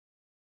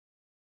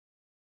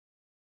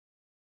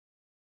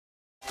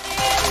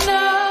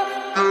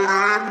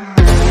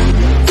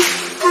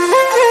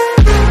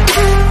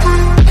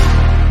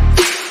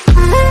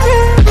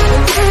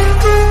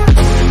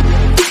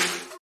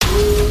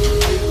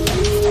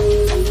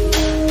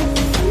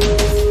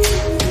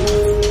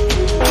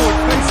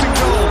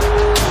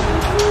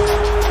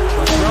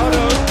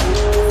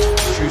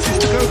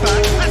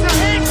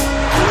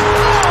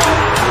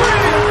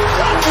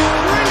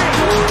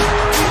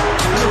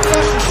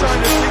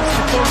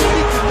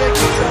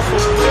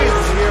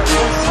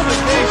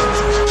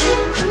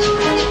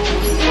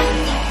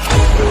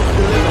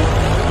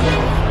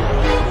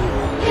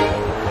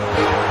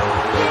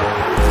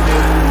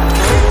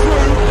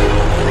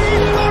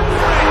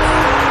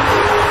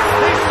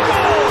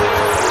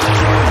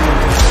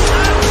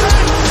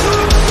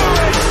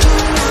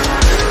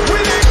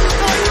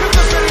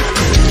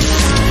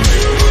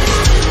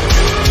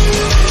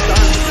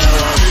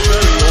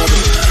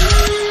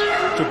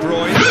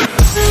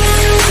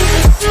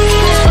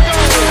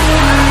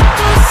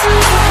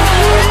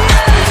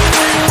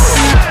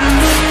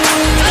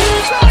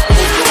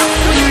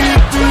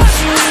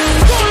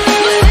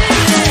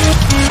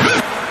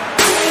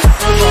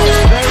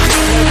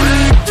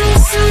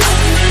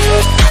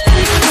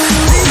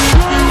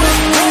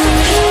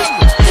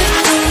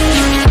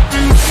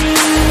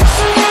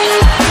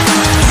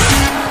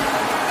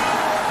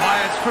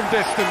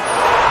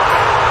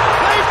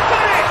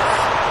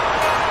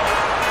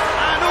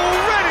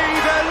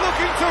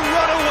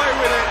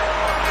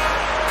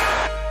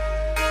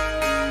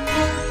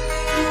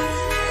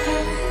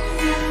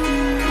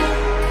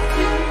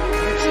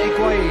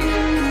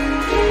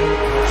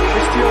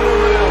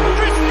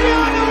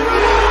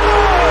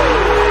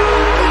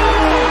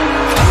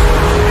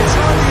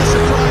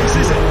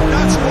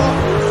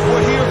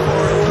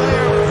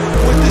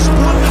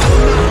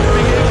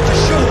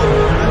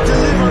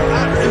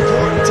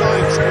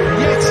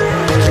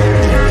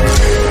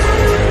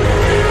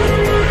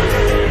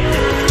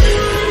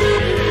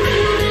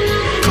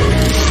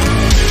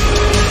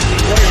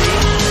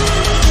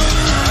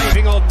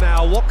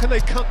they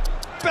come,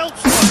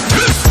 belts one.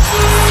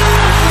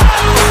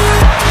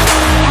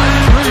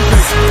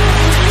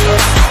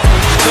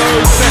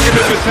 No second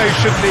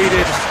invitation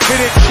needed.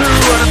 Hit it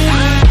true and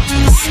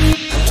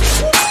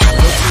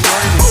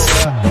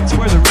it's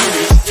where the ring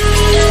is.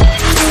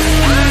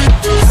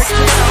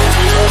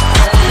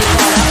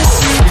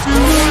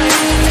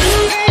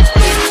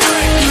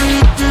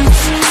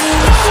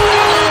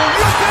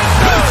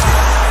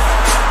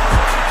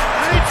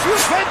 And it's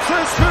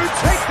Juventus who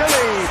take the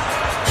lead.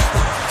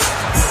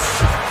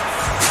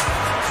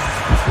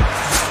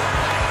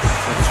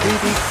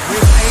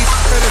 With a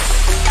finish.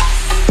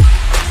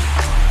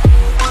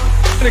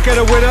 To get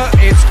a winner,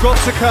 it's got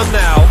to come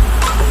now.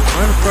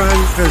 Fran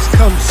has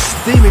come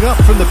steaming up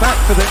from the back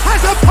for the...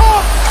 Has a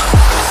pop!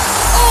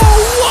 Oh,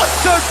 what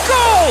a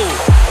goal!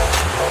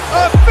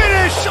 A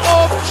finish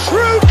of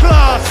true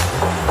class!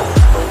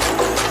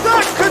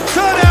 That could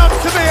turn out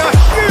to be a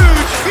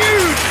huge,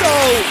 huge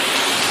goal!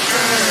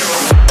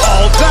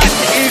 Oh, that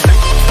is...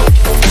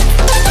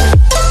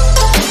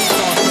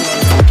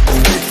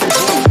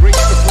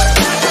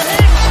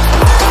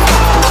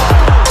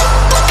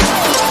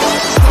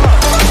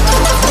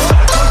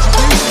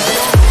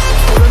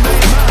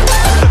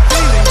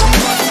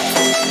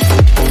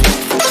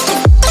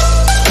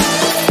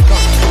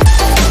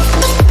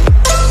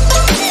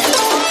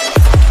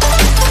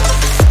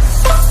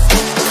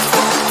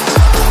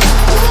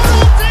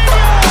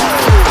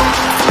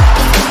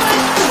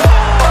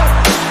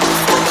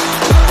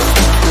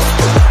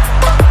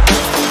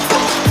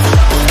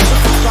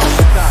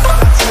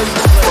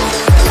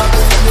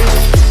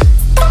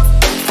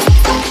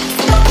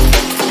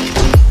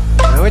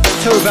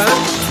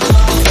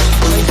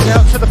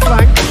 out to the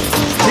flank,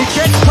 he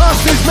gets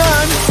past his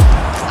man,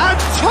 and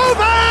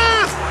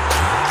Toba!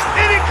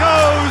 In it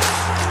goes!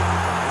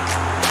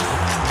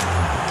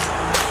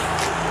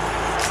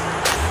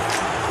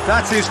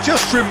 That is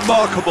just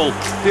remarkable,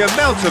 the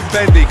amount of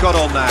bend he got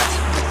on that.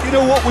 You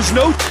know what was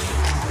no...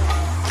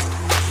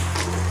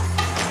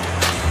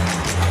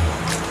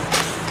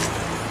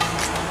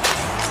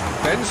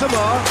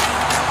 Benzema.